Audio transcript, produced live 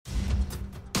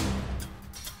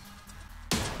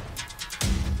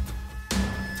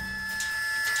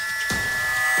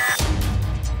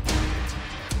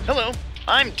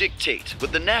I'm Tate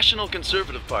with the National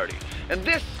Conservative Party, and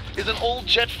this is an old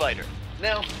jet fighter.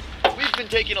 Now, we've been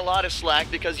taking a lot of slack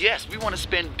because, yes, we want to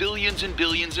spend billions and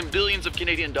billions and billions of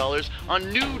Canadian dollars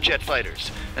on new jet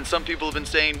fighters. And some people have been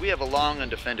saying, we have a long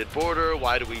undefended border,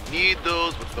 why do we need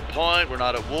those? What's the point? We're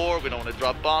not at war, we don't want to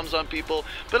drop bombs on people.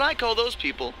 But I call those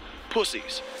people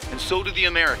pussies, and so do the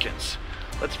Americans.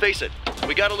 Let's face it,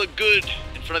 we gotta look good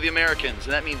in front of the Americans,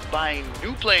 and that means buying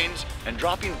new planes and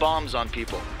dropping bombs on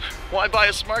people. Why buy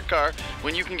a smart car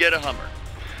when you can get a Hummer?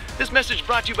 This message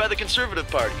brought to you by the Conservative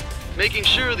Party, making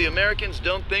sure the Americans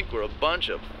don't think we're a bunch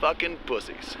of fucking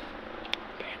pussies.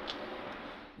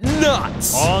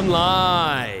 Nuts!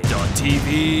 Online.tv.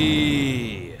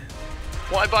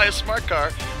 Why buy a smart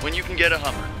car when you can get a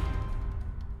Hummer?